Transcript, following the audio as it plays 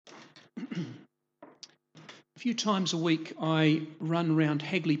few times a week I run around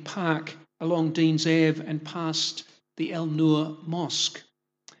Hagley Park along Deans Ave and past the Al Noor Mosque.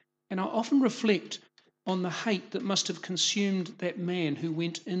 And I often reflect on the hate that must have consumed that man who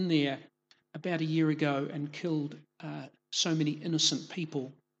went in there about a year ago and killed so many innocent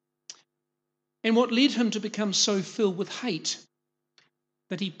people. And what led him to become so filled with hate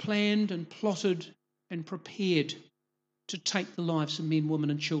that he planned and plotted and prepared to take the lives of men, women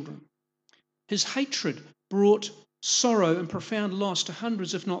and children. His hatred brought sorrow and profound loss to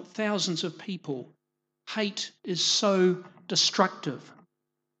hundreds, if not thousands of people. Hate is so destructive.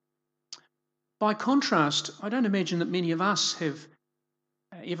 By contrast, I don't imagine that many of us have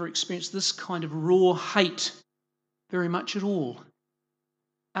ever experienced this kind of raw hate very much at all.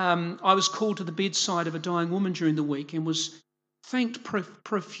 I was called to the bedside of a dying woman during the week and was thanked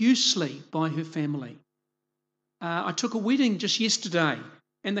profusely by her family. I took a wedding just yesterday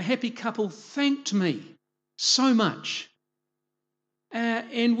and the happy couple thanked me so much.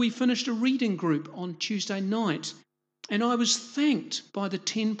 And we finished a reading group on Tuesday night and I was thanked by the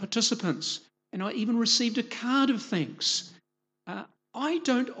 10 participants and I even received a card of thanks. I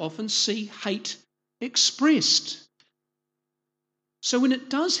don't often see hate expressed. So when it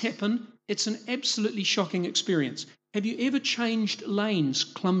does happen, it's an absolutely shocking experience. Have you ever changed lanes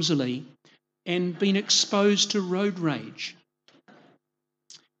clumsily and been exposed to road rage?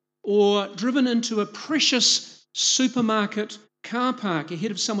 Or driven into a precious supermarket car park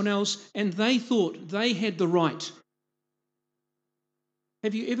ahead of someone else and they thought they had the right?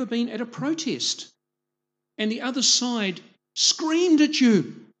 Have you ever been at a protest and the other side screamed at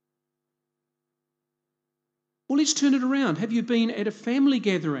you? Well, let's turn it around. Have you been at a family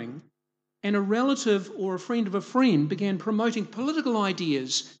gathering and a relative or a friend of a friend began promoting political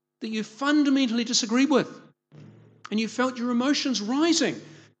ideas that you fundamentally disagree with and you felt your emotions rising?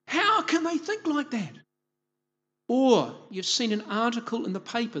 How can they think like that? Or you've seen an article in the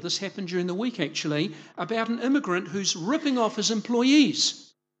paper, this happened during the week actually, about an immigrant who's ripping off his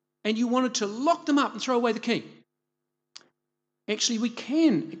employees and you wanted to lock them up and throw away the key. Actually, we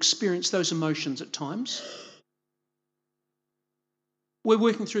can experience those emotions at times. We're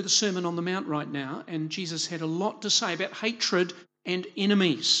working through the Sermon on the Mount right now, and Jesus had a lot to say about hatred and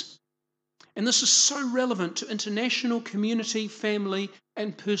enemies. And this is so relevant to international, community, family,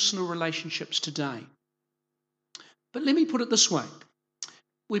 and personal relationships today. But let me put it this way.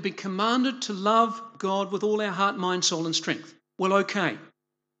 We've been commanded to love God with all our heart, mind, soul, and strength. Well, okay.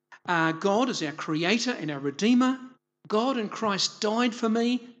 God is our creator and our redeemer. God in Christ died for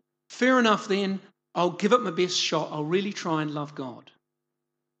me. Fair enough then. I'll give it my best shot. I'll really try and love God.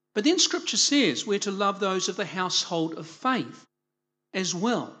 But then Scripture says we're to love those of the household of faith as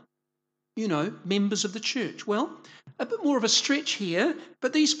well. You know, members of the church. Well, a bit more of a stretch here,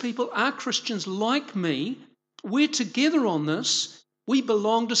 but these people are Christians like me. We're together on this. We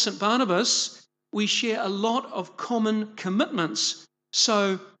belong to St. Barnabas. We share a lot of common commitments.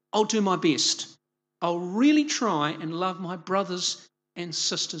 So I'll do my best. I'll really try and love my brothers and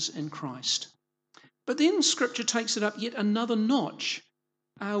sisters in Christ. But then Scripture takes it up yet another notch.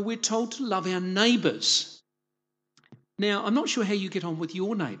 We're told to love our neighbours. Now, I'm not sure how you get on with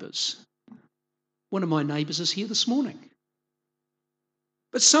your neighbours. One of my neighbours is here this morning.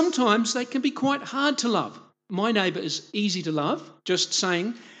 But sometimes they can be quite hard to love. My neighbour is easy to love, just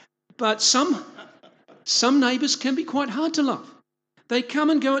saying. But some neighbours can be quite hard to love. They come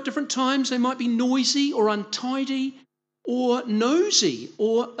and go at different times. They might be noisy or untidy or nosy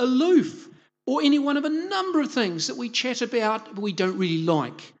or aloof, or any one of a number of things that we chat about but we don't really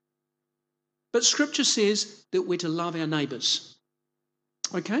like. But Scripture says that we're to love our neighbours.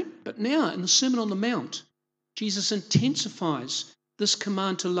 Okay? But now in the Sermon on the Mount, Jesus intensifies this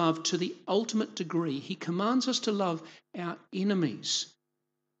command to love to the ultimate degree. He commands us to love our enemies.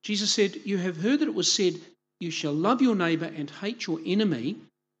 Jesus said, "You have heard that it was said, you shall love your neighbour and hate your enemy,"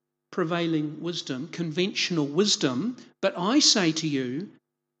 prevailing wisdom, conventional wisdom. "But I say to you,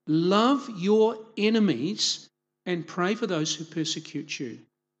 love your enemies and pray for those who persecute you."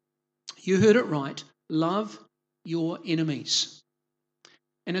 You heard it right. Love your enemies.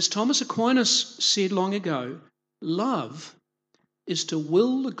 And as Thomas Aquinas said long ago, love is to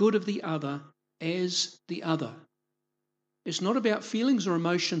will the good of the other as the other. It's not about feelings or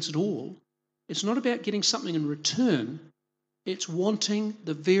emotions at all. It's not about getting something in return. It's wanting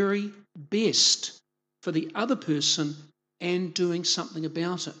the very best for the other person and doing something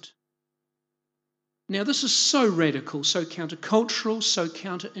about it. Now, this is so radical, so countercultural, so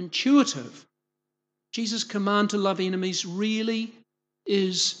counterintuitive. Jesus' command to love enemies really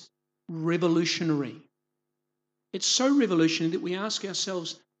is revolutionary. It's so revolutionary that we ask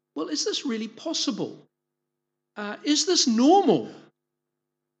ourselves, well, is this really possible? Is this normal?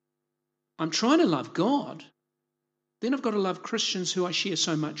 I'm trying to love God. Then I've got to love Christians who I share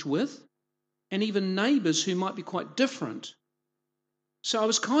so much with, and even neighbours who might be quite different. So I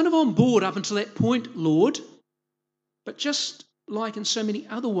was kind of on board up until that point, Lord. But just like in so many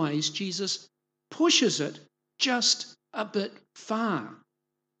other ways, Jesus pushes it just a bit far,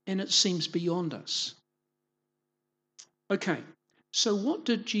 and it seems beyond us. Okay, so what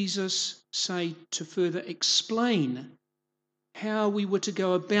did Jesus say to further explain how we were to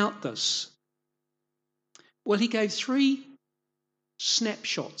go about this? Well, he gave 3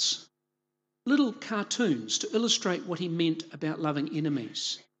 snapshots, little cartoons to illustrate what he meant about loving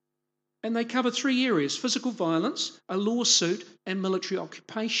enemies. And they cover 3 areas: physical violence, a lawsuit, and military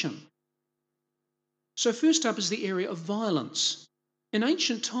occupation. So first up is the area of violence. In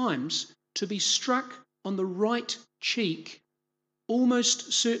ancient times, to be struck on the right cheek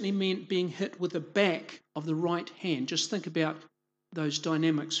almost certainly meant being hit with the back of the right hand. Just think about those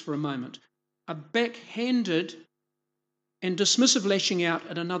dynamics for a moment. A backhanded and dismissive lashing out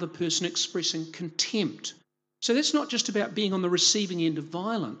at another person expressing contempt. So that's not just about being on the receiving end of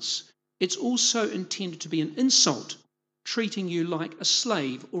violence. It's also intended to be an insult, treating you like a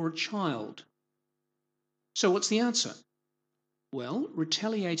slave or a child. So what's the answer? Well,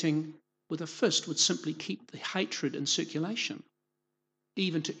 retaliating with a fist would simply keep the hatred in circulation,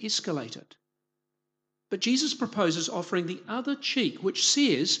 even to escalate it. But Jesus proposes offering the other cheek, which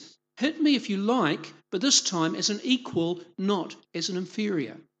says, hit me if you like, but this time as an equal, not as an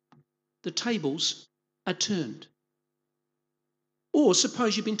inferior. The tables are turned. Or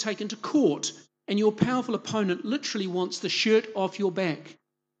suppose you've been taken to court and your powerful opponent literally wants the shirt off your back.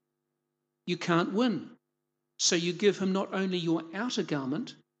 You can't win. So you give him not only your outer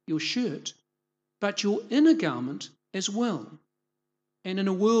garment, your shirt, but your inner garment as well. And in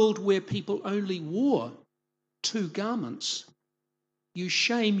a world where people only wore 2 garments, you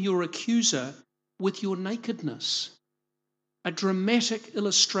shame your accuser with your nakedness. A dramatic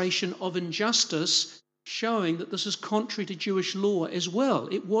illustration of injustice, showing that this is contrary to Jewish law as well.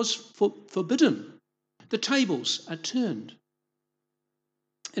 It was forbidden. The tables are turned.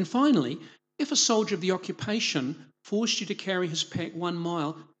 And finally, if a soldier of the occupation forced you to carry his pack 1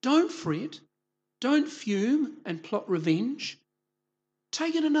 mile, don't fret, don't fume and plot revenge.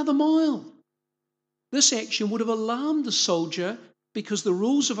 Take it another mile. This action would have alarmed the soldier because the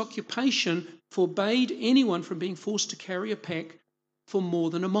rules of occupation forbade anyone from being forced to carry a pack for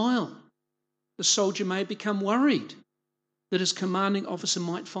more than 1 mile. The soldier may have become worried that his commanding officer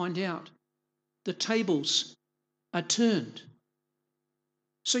might find out. The tables are turned.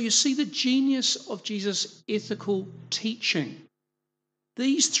 So you see the genius of Jesus' ethical teaching.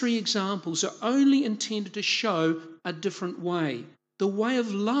 These 3 examples are only intended to show a different way, the way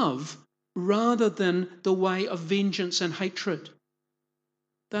of love rather than the way of vengeance and hatred.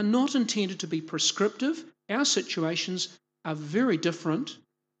 They're not intended to be prescriptive. Our situations are very different,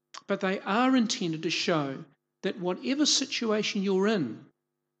 but they are intended to show that whatever situation you're in,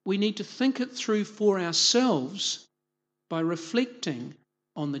 we need to think it through for ourselves by reflecting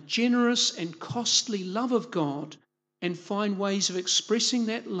on the generous and costly love of God and find ways of expressing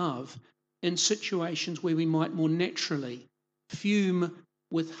that love in situations where we might more naturally fume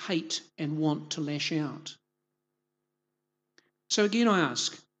with hate and want to lash out. So again I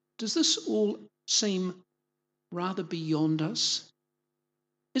ask, does this all seem rather beyond us?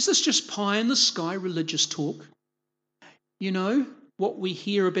 Is this just pie in the sky religious talk? You know, what we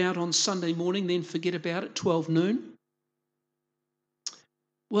hear about on Sunday morning, then forget about at 12 noon?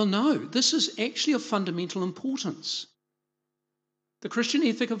 Well, no, this is actually of fundamental importance. The Christian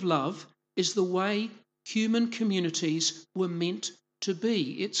ethic of love is the way human communities were meant to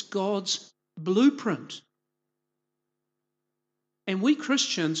be. It's God's blueprint. And we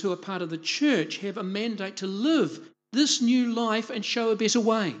Christians who are part of the church have a mandate to live this new life and show a better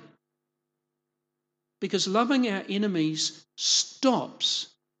way. Because loving our enemies stops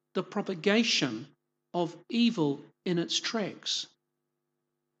the propagation of evil in its tracks.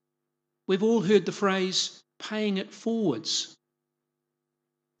 We've all heard the phrase, paying it forwards.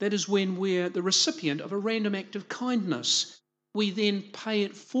 That is when we're the recipient of a random act of kindness. We then pay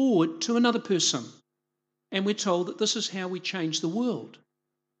it forward to another person. And we're told that this is how we change the world.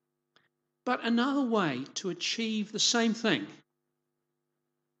 But another way to achieve the same thing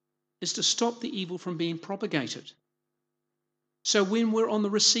is to stop the evil from being propagated. So when we're on the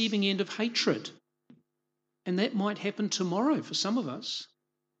receiving end of hatred, and that might happen tomorrow for some of us,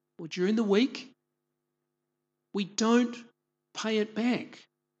 or during the week, we don't pay it back.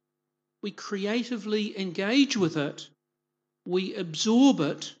 We creatively engage with it, we absorb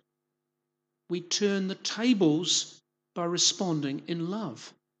it, we turn the tables by responding in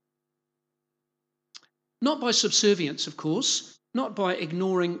love. Not by subservience, of course, not by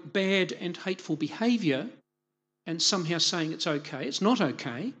ignoring bad and hateful behaviour and somehow saying it's okay, it's not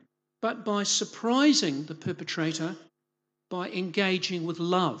okay, but by surprising the perpetrator by engaging with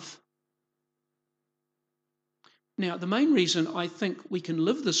love. Now, the main reason I think we can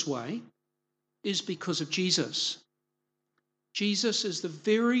live this way is because of Jesus. Jesus is the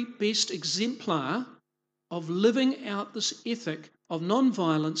very best exemplar of living out this ethic of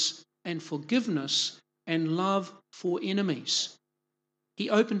non-violence and forgiveness and love for enemies. He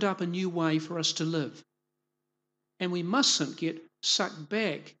opened up a new way for us to live. And we mustn't get sucked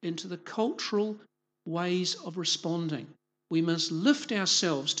back into the cultural ways of responding. We must lift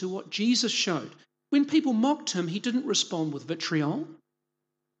ourselves to what Jesus showed. When people mocked him, he didn't respond with vitriol.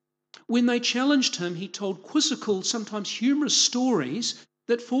 When they challenged him, he told quizzical, sometimes humorous stories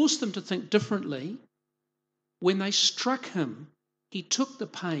that forced them to think differently. When they struck him, he took the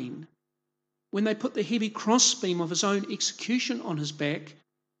pain. When they put the heavy crossbeam of his own execution on his back,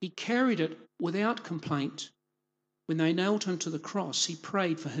 he carried it without complaint. When they nailed him to the cross, he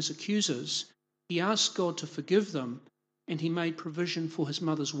prayed for his accusers. He asked God to forgive them, and he made provision for his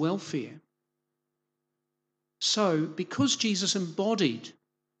mother's welfare. So, because Jesus embodied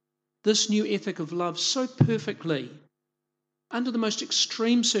this new ethic of love so perfectly, under the most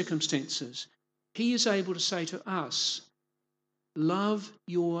extreme circumstances, he is able to say to us, love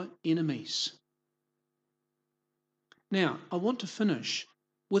your enemies. Now, I want to finish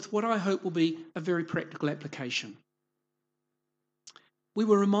with what I hope will be a very practical application. We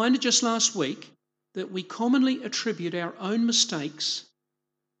were reminded just last week that we commonly attribute our own mistakes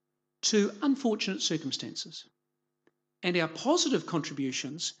to unfortunate circumstances and our positive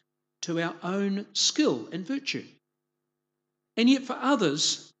contributions to our own skill and virtue. And yet for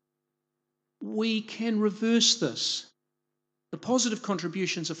others, we can reverse this. The positive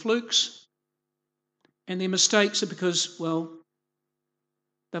contributions are flukes, and their mistakes are because, well,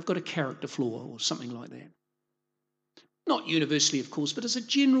 they've got a character flaw or something like that. Not universally, of course, but as a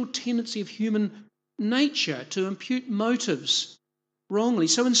general tendency of human nature to impute motives wrongly.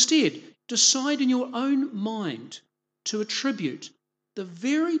 So instead, decide in your own mind to attribute the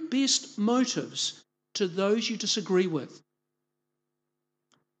very best motives to those you disagree with,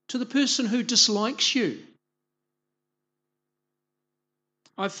 to the person who dislikes you.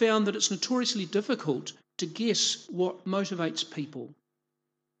 I've found that it's notoriously difficult to guess what motivates people.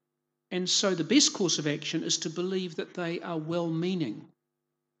 And so the best course of action is to believe that they are well-meaning.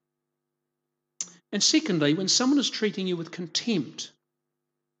 And secondly, when someone is treating you with contempt,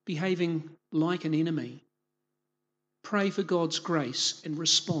 behaving like an enemy, pray for God's grace and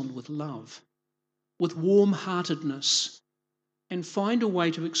respond with love, with warm-heartedness, and find a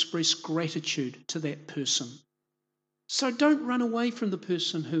way to express gratitude to that person. So don't run away from the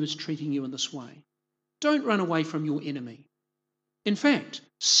person who is treating you in this way. Don't run away from your enemy. In fact,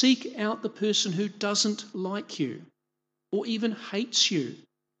 seek out the person who doesn't like you or even hates you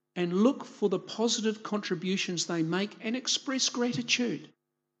and look for the positive contributions they make and express gratitude.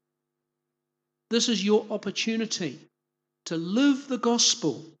 This is your opportunity to live the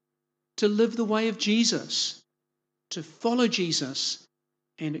gospel, to live the way of Jesus, to follow Jesus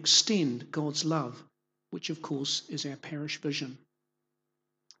and extend God's love, which of course is our parish vision.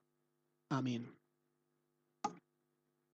 Amen.